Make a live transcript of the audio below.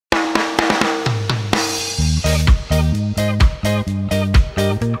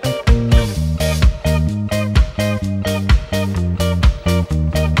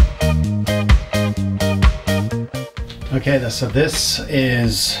Okay, so this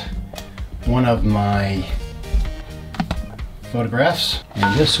is one of my photographs,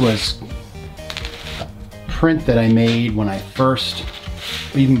 and this was a print that I made when I first,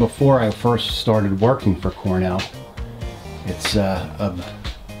 even before I first started working for Cornell. It's of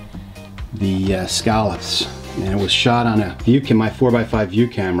the scallops, and it was shot on a my 4x5 view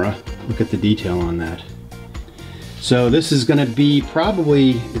camera. Look at the detail on that. So this is going to be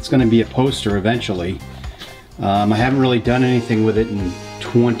it's going to be a poster eventually. I haven't really done anything with it in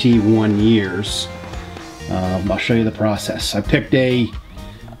 21 years. I'll show you the process. I picked a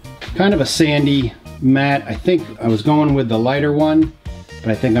kind of a sandy matte. I think I was going with the lighter one,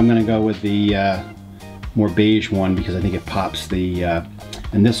 but I think I'm going to go with the more beige one because I think it pops the,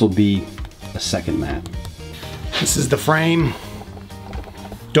 and this will be a second matte. This is the frame,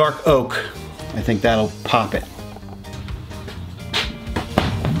 dark oak. I think that'll pop it.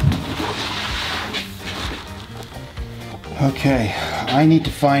 Okay, I need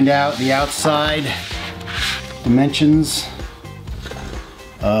to find out the outside dimensions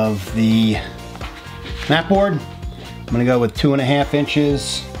of the mat board. I'm gonna go with 2.5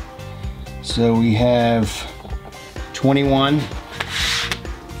 inches. So we have 21.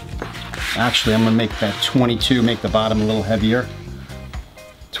 Actually, I'm gonna make that 22, make the bottom a little heavier.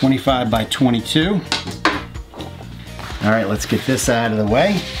 25 by 22. All right, let's get this out of the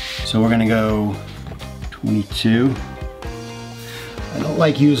way. So we're gonna go 22. I don't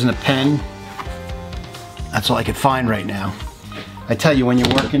like using a pen. That's all I can find right now. I tell you, when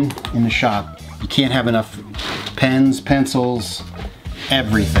you're working in the shop, you can't have enough pens, pencils,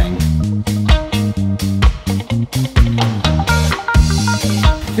 everything.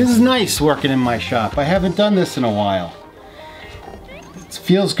 This is nice working in my shop. I haven't done this in a while. It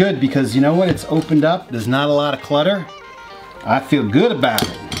feels good because you know what? It's opened up. There's not a lot of clutter. I feel good about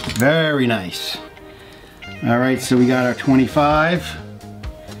it. Very nice. All right, so we got our 25.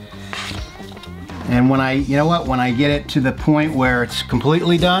 And when you know what? When I get it to the point where it's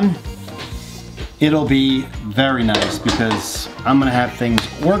completely done, it'll be very nice because I'm gonna have things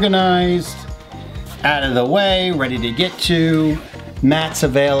organized, out of the way, ready to get to, mats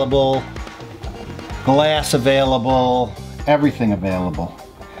available, glass available, everything available.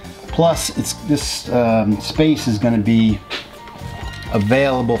 Plus, this space is gonna be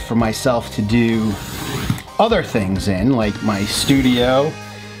available for myself to do other things in, like my studio.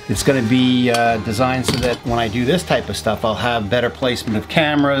 It's going to be designed so that when I do this type of stuff, I'll have better placement of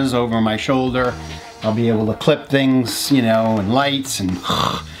cameras over my shoulder. I'll be able to clip things, you know, and lights, and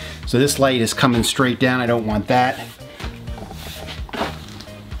so this light is coming straight down. I don't want that.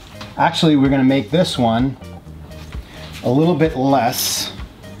 Actually, we're going to make this one a little bit less,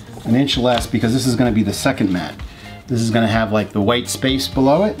 an inch less, because this is going to be the second mat. This is going to have like the white space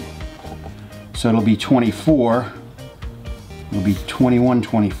below it. So it'll be 24. It'll be 21,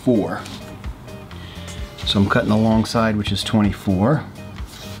 24. So I'm cutting the long side, which is 24.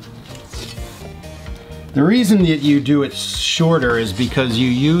 The reason that you do it shorter is because you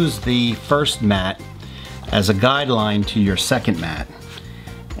use the first mat as a guideline to your second mat.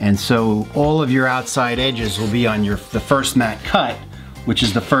 And so all of your outside edges will be on the first mat cut, which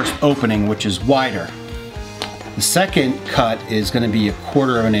is the first opening, which is wider. The second cut is going to be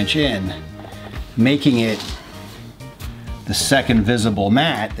 1/4 of an inch in, making it the second visible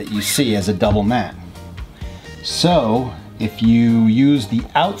mat that you see as a double mat. So if you use the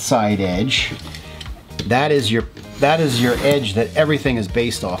outside edge, that is your edge that everything is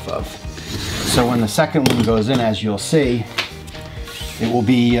based off of. So when the second one goes in, as you'll see, it will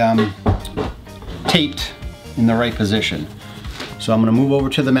be taped in the right position. So I'm going to move over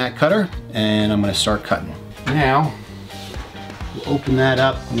to the mat cutter and I'm going to start cutting. Now, we'll open that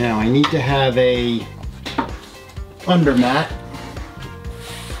up. Now I need to have a under mat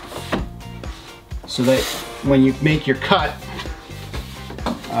so that when you make your cut,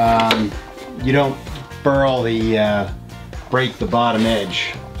 you don't burl break the bottom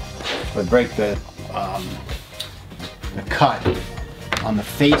edge, or break the cut on the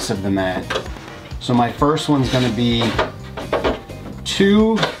face of the mat. So my first one's going to be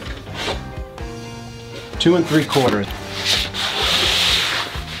 2 3/4.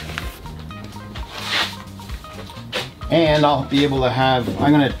 And I'll be able to have,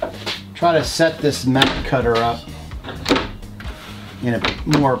 I'm going to try to set this mat cutter up in a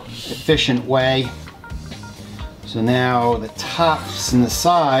more efficient way. So now the tops and the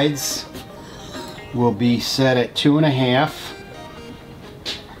sides will be set at 2.5.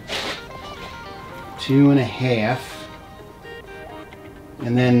 2.5.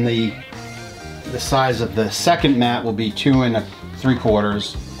 And then the size of the second mat will be 2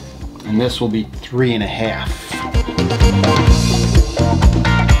 3/4. And this will be 3.5.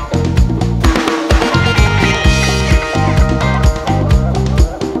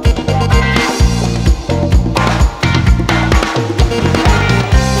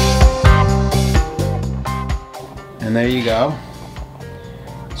 And there you go.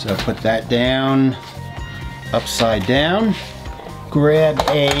 So put that down, upside down. Grab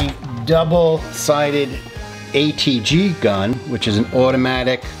a double-sided ATG gun, which is an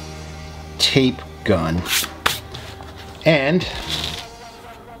automatic tape gun. And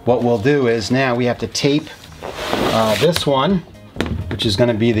what we'll do is now we have to tape this one, which is going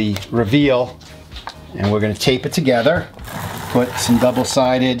to be the reveal, and we're going to tape it together. Put some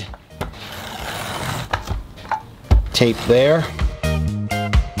double-sided tape there.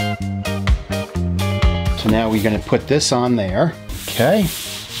 So now we're going to put this on there. Okay.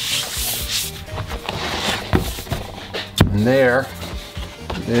 And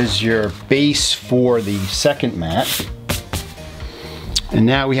there's your base for the second mat. And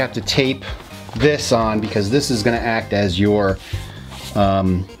now we have to tape this on because this is going to act as your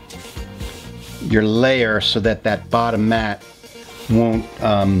layer so that that bottom mat won't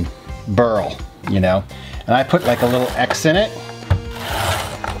burl, you know. And I put like a little X in it.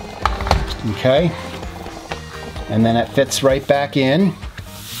 Okay. And then it fits right back in.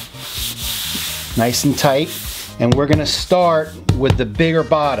 Nice and tight. And we're gonna start with the bigger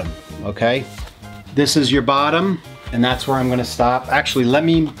bottom, okay? This is your bottom, and that's where I'm gonna stop. Actually, let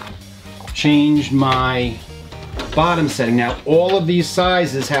me change my bottom setting. Now, all of these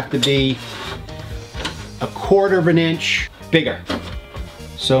sizes have to be 1/4 of an inch bigger.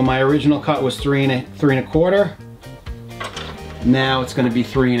 So my original cut was 3 1/4. Now it's gonna be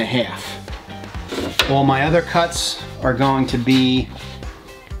 3 1/2. All my other cuts are going to be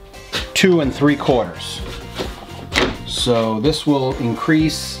 2 3/4. So this will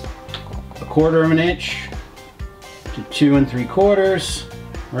increase 1/4 of an inch to 2 3/4,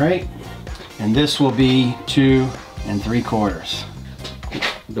 right? And this will be 2 3/4.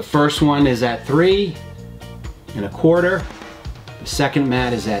 The first one is at 3 1/4. The second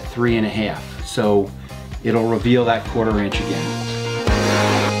mat is at 3 1/2. So it'll reveal that 1/4 inch again.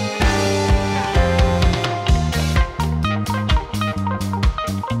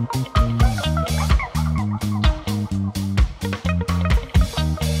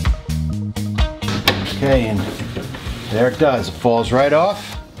 Okay, and there it does. It falls right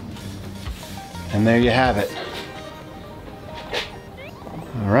off. And there you have it.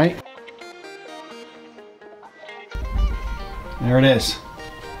 All right. There it is.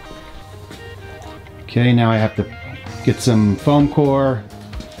 Okay, now I have to get some foam core.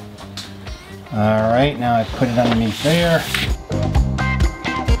 All right, now I put it underneath there.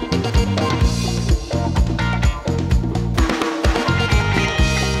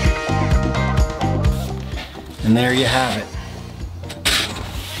 And there you have it.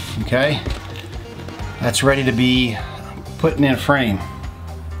 Okay, that's ready to be put in a frame.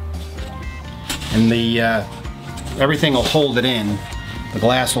 And the everything will hold it in. The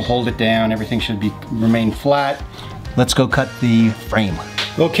glass will hold it down. Everything should remain flat. Let's go cut the frame.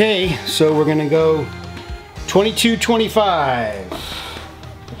 Okay, so we're gonna go 22-25.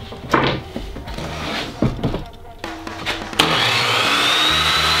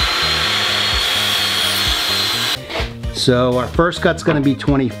 So our first cut's gonna be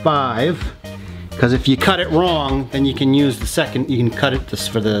 25, because if you cut it wrong, then you can use the second, you can cut it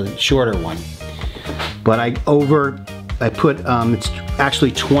for the shorter one. But I put, it's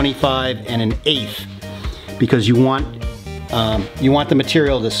actually 25 1/8, because you want the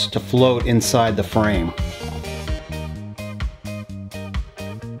material to float inside the frame.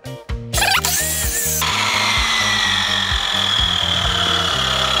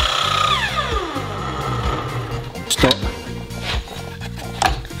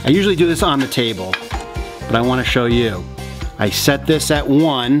 I usually do this on the table, but I want to show you. I set this at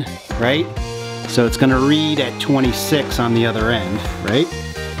 1, right? So it's going to read at 26 on the other end, right?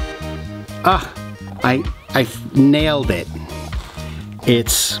 Ah, I nailed it.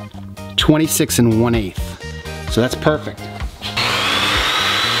 It's 26 1/8. So that's perfect.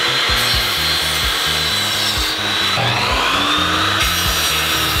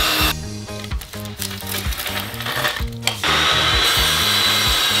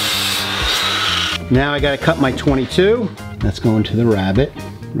 Now I gotta cut my 22. That's going to the rabbit,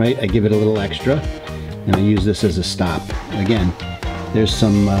 right? I give it a little extra, and I use this as a stop. Again, there's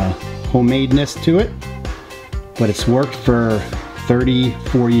some homemadeness to it, but it's worked for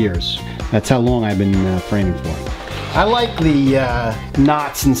 34 years. That's how long I've been framing for. I like the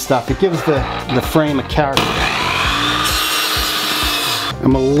knots and stuff. It gives the frame a character.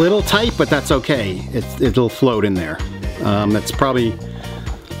 I'm a little tight, but that's okay. It'll float in there. That's probably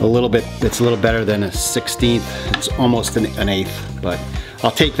a little bit, it's a little better than a 1/16. It's almost an 1/8, but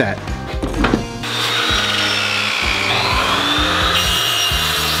I'll take that.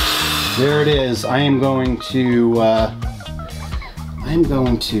 There it is. I am going to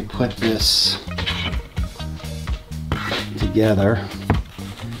put this together,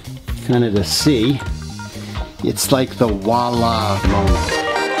 kind of to see. It's like the voila moment.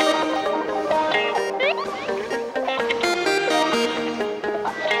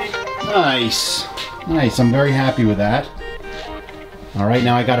 Nice, nice. I'm very happy with that. All right,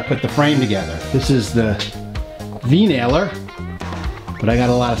 now I got to put the frame together. This is the V-nailer, but I got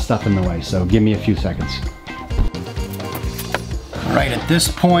a lot of stuff in the way, so give me a few seconds. All right, at this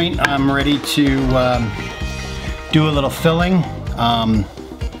point, I'm ready to do a little filling.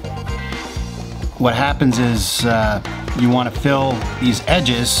 What happens is you want to fill these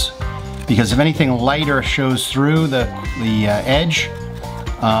edges, because if anything lighter shows through the edge,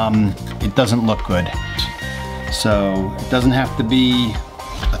 it doesn't look good. So it doesn't have to be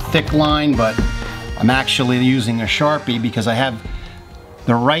a thick line, but I'm actually using a Sharpie because I have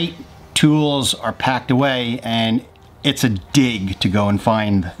the right tools are packed away, and it's a dig to go and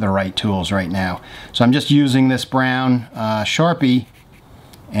find the right tools right now. So I'm just using this brown Sharpie,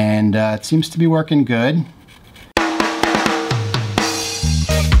 and it seems to be working good.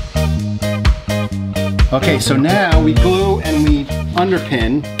 Okay, so now we glue and we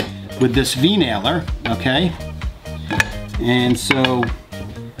underpin with this V-nailer, okay? And so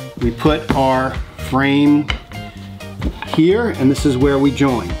we put our frame here, and this is where we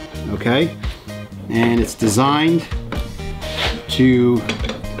join, okay? And it's designed to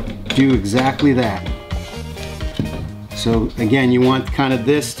do exactly that. So again, you want kind of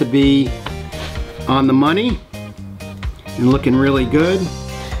this to be on the money and looking really good.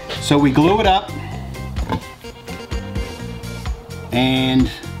 So we glue it up and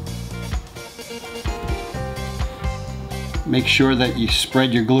make sure that you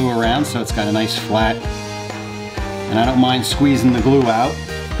spread your glue around so it's got a nice flat, and I don't mind squeezing the glue out.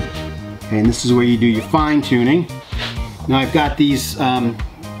 Okay, and this is where you do your fine tuning. Now I've got these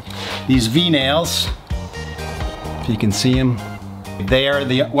V-nails, if you can see them. They are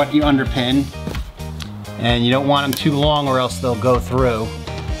what you underpin, and you don't want them too long or else they'll go through.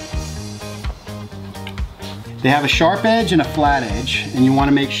 They have a sharp edge and a flat edge, and you want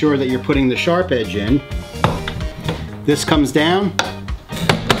to make sure that you're putting the sharp edge in. This comes down,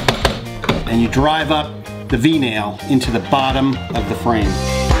 and you drive up the V-nail into the bottom of the frame.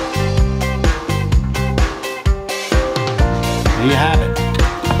 There you have it.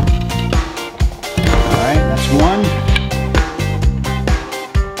 All right, that's one.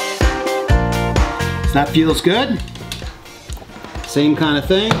 So that feels good. Same kind of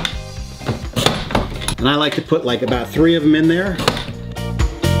thing. And I like to put like about 3 of them in there.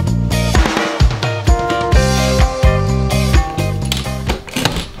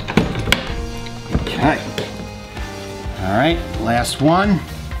 Okay. All right, last one.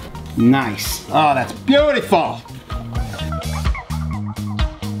 Nice. Oh, that's beautiful.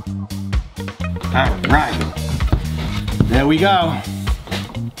 All right. There we go.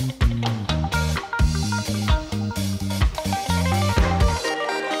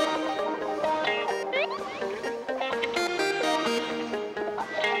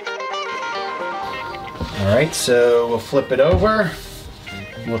 All right, so we'll flip it over.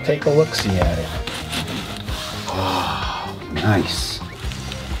 We'll take a look-see at it. Oh, nice.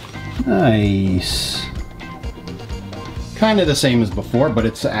 Nice. Kind of the same as before, but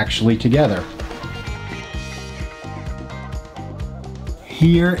it's actually together.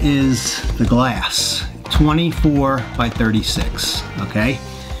 Here is the glass, 24 by 36, okay?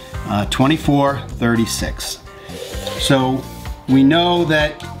 24-36. So we know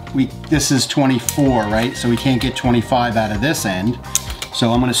that this is 24, right? So we can't get 25 out of this end.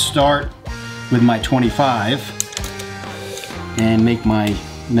 So I'm gonna start with my 25 and make my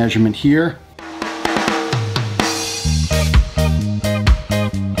measurement here.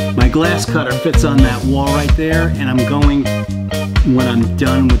 My glass cutter fits on that wall right there, and I'm going, when I'm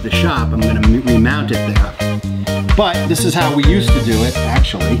done with the shop, I'm gonna remount it there. But this is how we used to do it,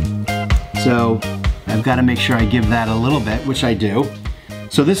 actually. So I've gotta make sure I give that a little bit, which I do.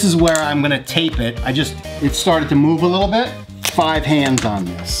 So this is where I'm gonna tape it. It started to move a little bit. 5 hands on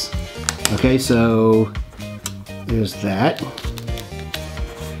this. Okay, so there's that.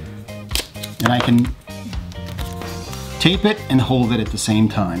 And I can tape it and hold it at the same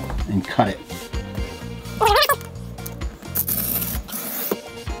time and cut it.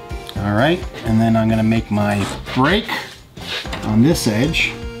 All right, and then I'm gonna make my break. on this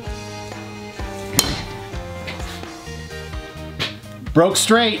edge. Broke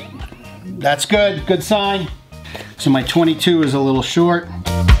straight. That's good, good sign. So my 22 is a little short.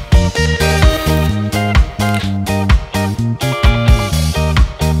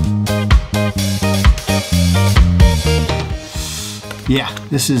 Yeah,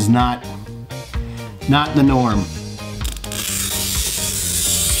 this is not the norm.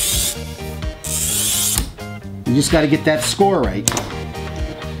 You just got to get that score right.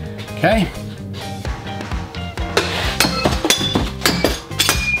 Okay.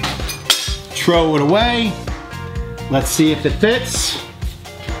 Throw it away. Let's see if it fits.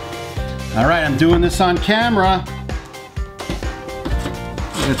 All right, I'm doing this on camera.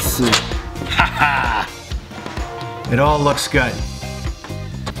 Let's see. Ha ha! It all looks good.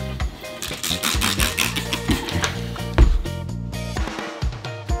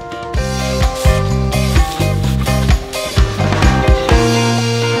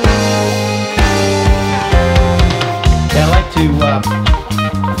 Yeah, I like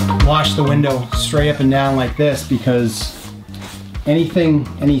to wash the window straight up and down like this because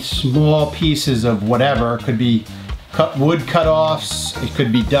any small pieces of whatever, could be wood cut-offs, it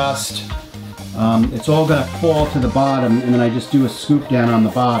could be dust, it's all gonna fall to the bottom, and then I just do a scoop down on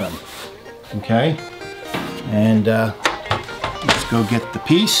the bottom. Okay, and let's go get the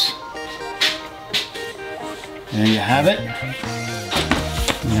piece. There you have it.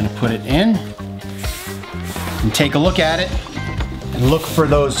 I'm gonna put it in and take a look at it and look for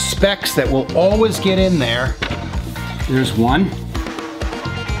those specks that will always get in there. There's one.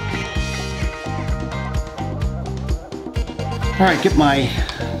 All right, get my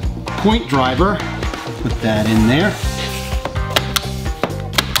point driver, put that in there.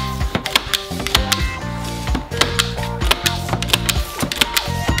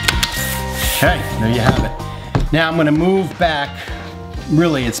 Okay, there you have it. Now I'm gonna move back,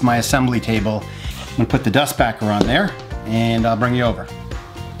 really it's my assembly table. I'm gonna put the dust backer on there and I'll bring you over.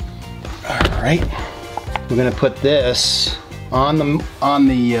 All right, we're gonna put this on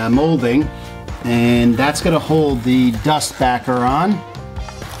the molding, and that's gonna hold the dust backer on.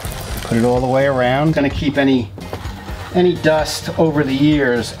 Put it all the way around. Gonna keep any dust over the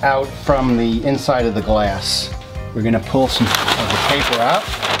years out from the inside of the glass. We're gonna pull some of the paper out.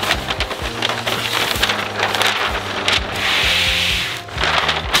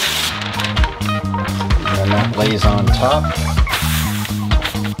 And that lays on top.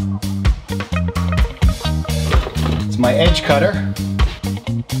 It's my edge cutter.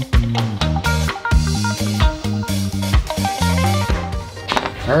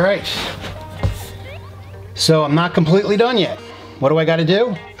 All right, so I'm not completely done yet. What do I got to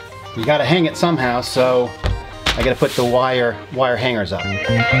do? You got to hang it somehow, so I got to put the wire hangers up.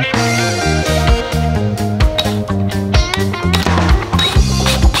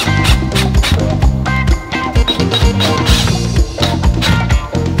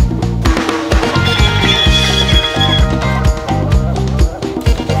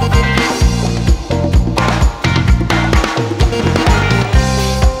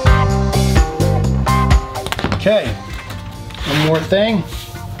 Okay, one more thing.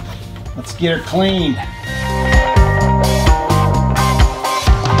 Let's get her cleaned.